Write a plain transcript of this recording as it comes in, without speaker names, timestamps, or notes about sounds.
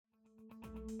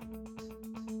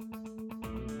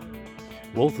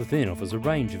Wealth Within offers a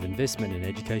range of investment and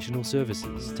educational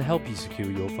services to help you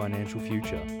secure your financial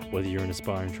future. Whether you're an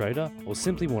aspiring trader or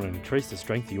simply want to increase the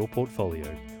strength of your portfolio,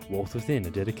 Wealth Within are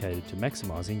dedicated to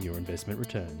maximising your investment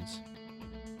returns.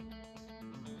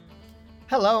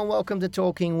 Hello and welcome to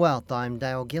Talking Wealth. I'm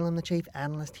Dale Gillham, the Chief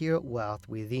Analyst here at Wealth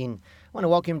Within. I want to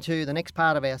welcome you to the next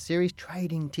part of our series,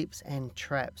 Trading Tips and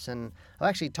Traps. And I'm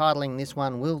actually titling this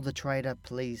one, Will the Trader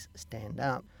Please Stand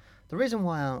Up? The reason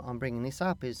why I'm bringing this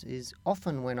up is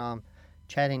often when I'm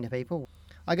chatting to people,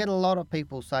 I get a lot of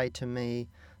people say to me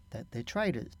that they're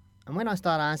traders. And when I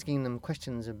start asking them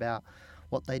questions about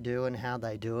what they do and how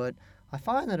they do it, I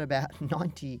find that about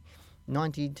 90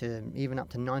 to even up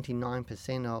to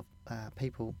 99% of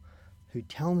people who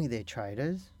tell me they're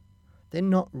traders, they're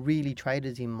not really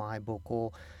traders in my book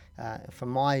or from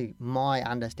my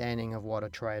understanding of what a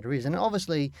trader is. And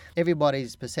obviously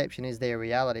everybody's perception is their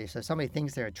reality. So if somebody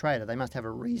thinks they're a trader, they must have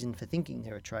a reason for thinking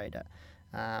they're a trader.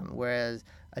 Whereas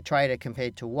a trader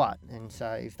compared to what? And so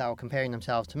if they were comparing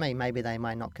themselves to me, maybe they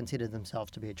might not consider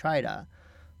themselves to be a trader,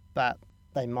 but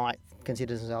they might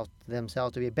consider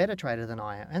themselves to be a better trader than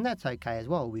I am. And that's okay as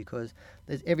well, because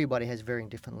everybody has varying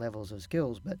different levels of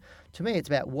skills. But to me, it's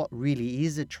about what really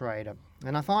is a trader.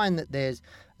 And I find that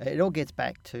it all gets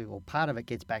back to, or part of it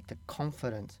gets back to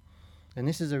confidence. And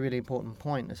this is a really important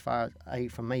point as far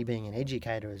as, from me being an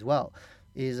educator as well,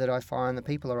 is that I find that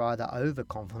people are either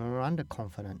overconfident or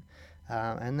underconfident.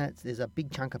 And there's a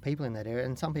big chunk of people in that area.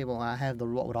 And some people have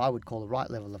what I would call the right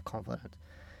level of confidence.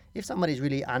 If somebody's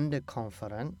really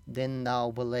underconfident, then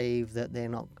they'll believe that they're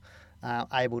not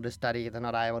able to study, they're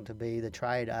not able to be the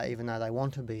trader, even though they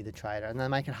want to be the trader. And they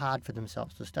make it hard for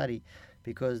themselves to study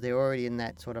because they're already in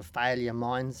that sort of failure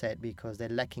mindset because they're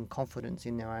lacking confidence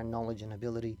in their own knowledge and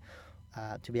ability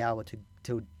to be able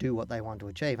to do what they want to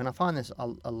achieve. And I find this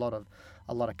a lot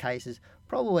of cases,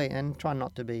 probably, and try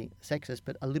not to be sexist,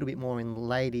 but a little bit more in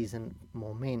ladies and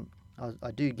more men.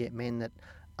 I do get men that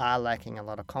are lacking a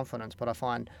lot of confidence, but I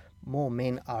find more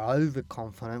men are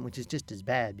overconfident, which is just as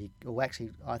bad. Or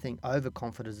actually, I think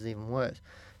overconfidence is even worse,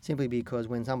 simply because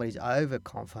when somebody's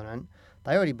overconfident,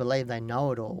 they already believe they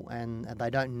know it all and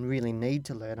they don't really need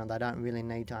to learn and they don't really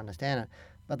need to understand it.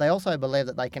 But they also believe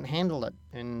that they can handle it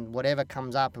and whatever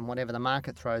comes up and whatever the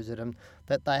market throws at them,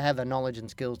 that they have the knowledge and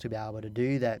skills to be able to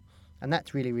do that. And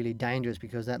that's really, really dangerous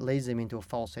because that leads them into a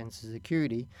false sense of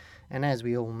security. And as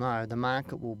we all know, the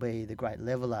market will be the great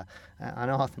leveller. And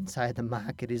I often say the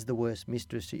market is the worst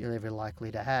mistress that you're ever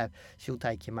likely to have. She'll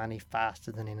take your money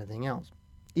faster than anything else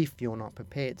if you're not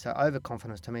prepared. So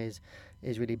overconfidence to me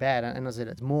is really bad. And as I said,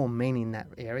 it's more men in that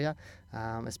area,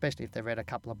 especially if they've read a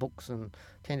couple of books and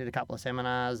attended a couple of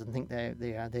seminars and think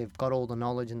they've got all the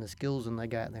knowledge and the skills and they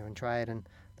go out there and trade, and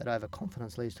that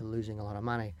overconfidence leads to losing a lot of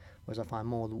money. Whereas I find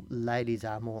more ladies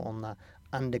are more on the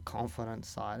underconfidence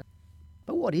side.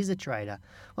 But what is a trader?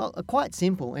 Well, quite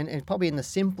simple, and probably in the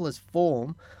simplest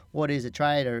form, what is a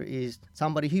trader is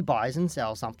somebody who buys and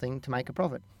sells something to make a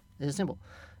profit. It's simple.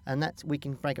 And we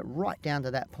can break it right down to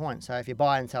that point. So if you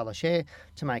buy and sell a share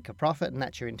to make a profit and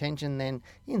that's your intention, then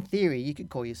in theory you could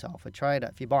call yourself a trader.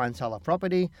 If you buy and sell a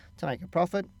property to make a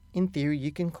profit, in theory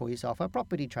you can call yourself a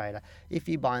property trader. If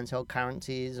you buy and sell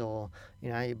currencies, or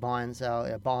you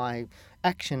buy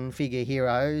action figure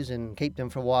heroes and keep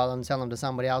them for a while and sell them to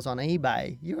somebody else on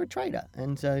eBay, you're a trader.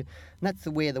 And so that's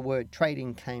where the word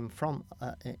trading came from.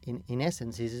 In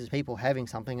essence, is people having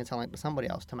something and selling it to somebody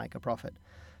else to make a profit.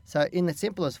 So in the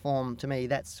simplest form, to me,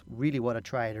 that's really what a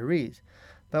trader is.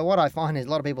 But what I find is a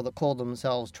lot of people that call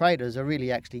themselves traders are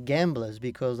really actually gamblers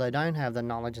because they don't have the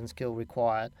knowledge and skill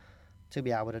required to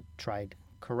be able to trade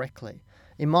correctly.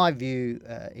 In my view,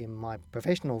 in my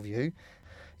professional view,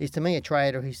 is to me a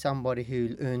trader who's somebody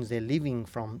who earns their living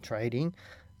from trading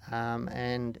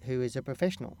and who is a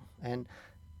professional. And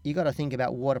you got to think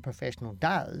about what a professional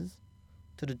does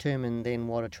to determine then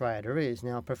what a trader is.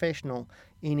 Now, a professional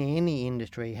in any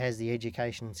industry has the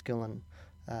education, skill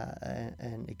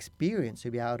and experience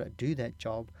to be able to do that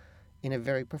job in a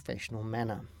very professional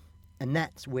manner. And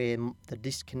that's where the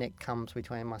disconnect comes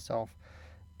between myself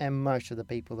and most of the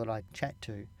people that I chat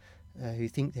to who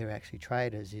think they're actually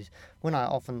traders. Is when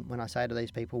I say to these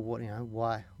people,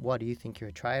 why do you think you're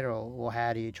a trader, or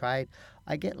how do you trade?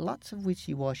 I get lots of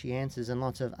wishy-washy answers and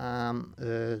lots of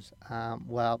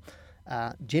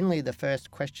generally the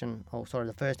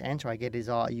first answer I get is,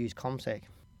 I use ComSec,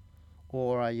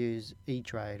 or I use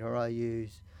E-Trade, or I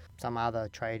use some other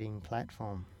trading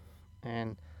platform.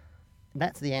 And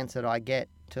that's the answer that I get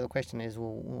to the question is,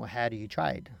 well, how do you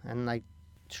trade? And they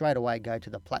straight away go to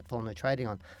the platform they're trading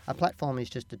on. A platform is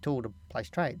just a tool to place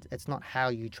trades. It's not how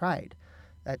you trade.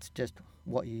 That's just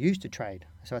what you use to trade.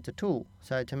 So it's a tool.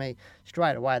 So to me,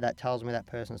 straight away, that tells me that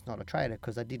person's not a trader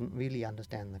because they didn't really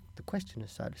understand the question,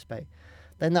 so to speak.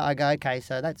 Then I go, okay,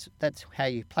 so that's how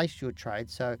you place your trade.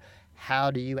 So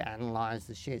how do you analyse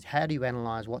the shares? How do you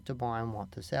analyse what to buy and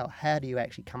what to sell? How do you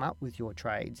actually come up with your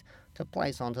trades to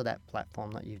place onto that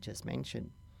platform that you've just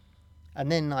mentioned?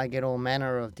 And then I get all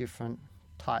manner of different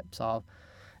types of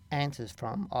answers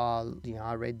from,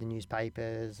 I read the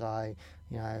newspapers, I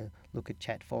look at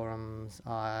chat forums,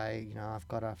 I've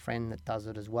got a friend that does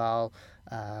it as well.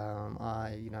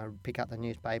 I pick up the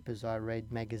newspapers, I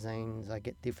read magazines, I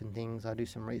get different things, I do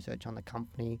some research on the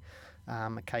company.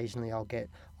 Occasionally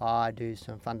I do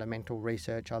some fundamental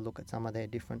research, I look at some of their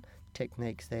different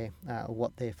techniques there,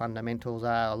 what their fundamentals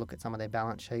are, I'll look at some of their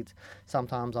balance sheets.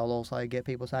 Sometimes I'll also get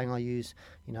people saying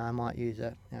I might use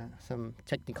some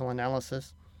technical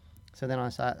analysis. So then I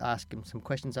start asking some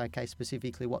questions, okay,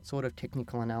 specifically what sort of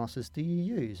technical analysis do you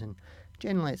use? And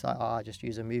generally it's like, I just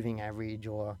use a moving average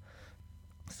or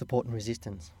support and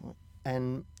resistance.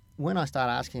 And when I start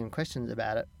asking them questions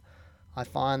about it, I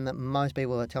find that most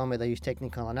people that tell me they use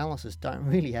technical analysis don't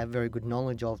really have very good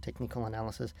knowledge of technical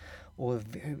analysis, or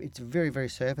it's very, very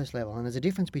surface level. And there's a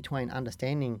difference between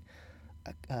understanding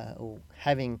or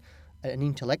having an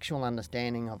intellectual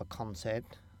understanding of a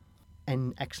concept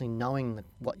and actually knowing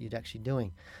what you're actually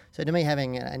doing. So to me,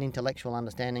 having an intellectual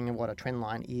understanding of what a trend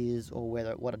line is, or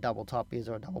what a double top is,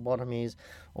 or a double bottom is,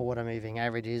 or what a moving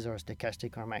average is, or a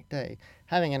stochastic or a MACD,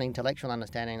 having an intellectual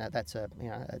understanding that that's a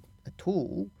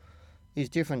tool is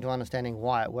different to understanding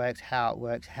why it works, how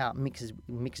it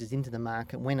mixes into the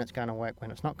market, when it's going to work,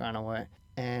 when it's not going to work,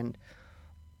 and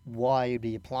why you'd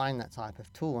be applying that type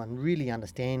of tool, and really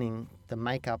understanding the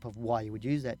makeup of why you would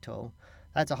use that tool.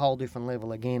 That's a whole different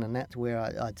level again, and that's where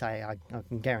I'd say I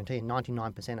can guarantee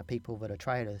 99% of people that are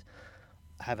traders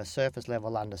have a surface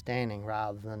level understanding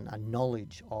rather than a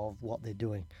knowledge of what they're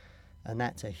doing. And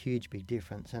that's a huge big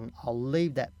difference. And I'll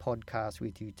leave that podcast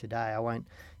with you today. I won't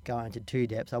go into too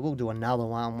depth. I will do another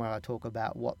one where I talk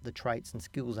about what the traits and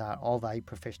skills are of a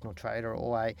professional trader,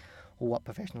 or what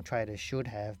professional traders should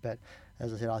have. But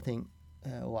as I said, I do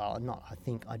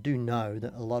know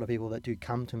that a lot of people that do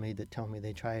come to me that tell me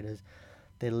they're traders,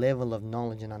 their level of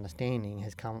knowledge and understanding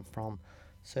has come from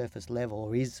surface level,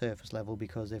 or is surface level,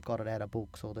 because they've got it out of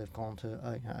books, or they've gone to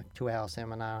a 2-hour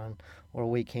seminar or a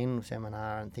weekend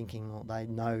seminar and thinking they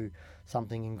know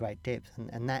something in great depth.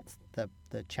 And that's the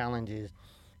challenge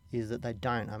is that they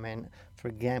don't. I mean, for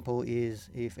example, is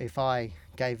if I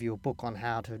gave you a book on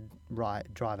how to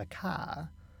drive a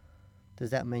car, does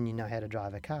that mean you know how to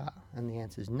drive a car? And the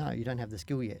answer is no, you don't have the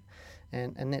skill yet.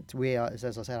 And that's where, as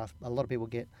I said, a lot of people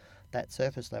get that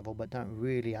surface level but don't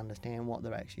really understand what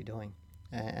they're actually doing.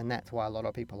 And that's why a lot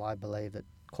of people, I believe, that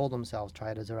call themselves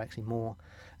traders are actually more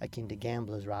akin to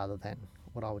gamblers rather than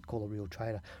what I would call a real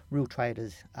trader. Real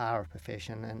traders are a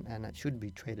profession, and it should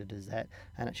be treated as that,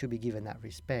 and it should be given that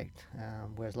respect,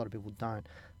 whereas a lot of people don't,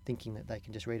 thinking that they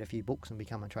can just read a few books and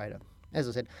become a trader. As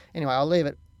I said, anyway, I'll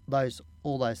leave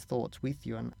all those thoughts with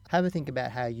you, and have a think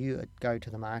about how you go to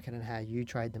the market and how you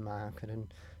trade the market,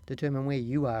 and determine where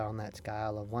you are on that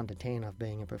scale of 1 to 10 of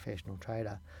being a professional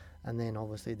trader. And then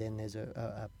obviously there's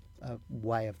a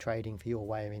way of trading for you, a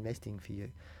way of investing for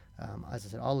you. As I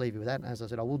said, I'll leave you with that. And as I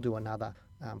said, I will do another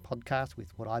podcast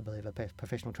with what I believe a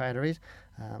professional trader is.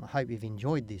 I hope you've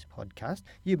enjoyed this podcast.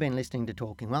 You've been listening to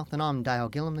Talking Wealth, and I'm Dale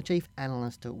Gillham, the Chief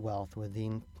Analyst at Wealth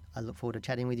Within. I look forward to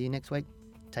chatting with you next week.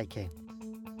 Take care.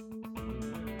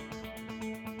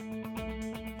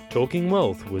 Talking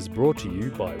Wealth was brought to you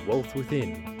by Wealth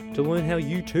Within. To learn how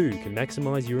you too can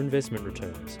maximise your investment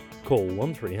returns, call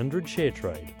 1300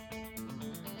 ShareTrade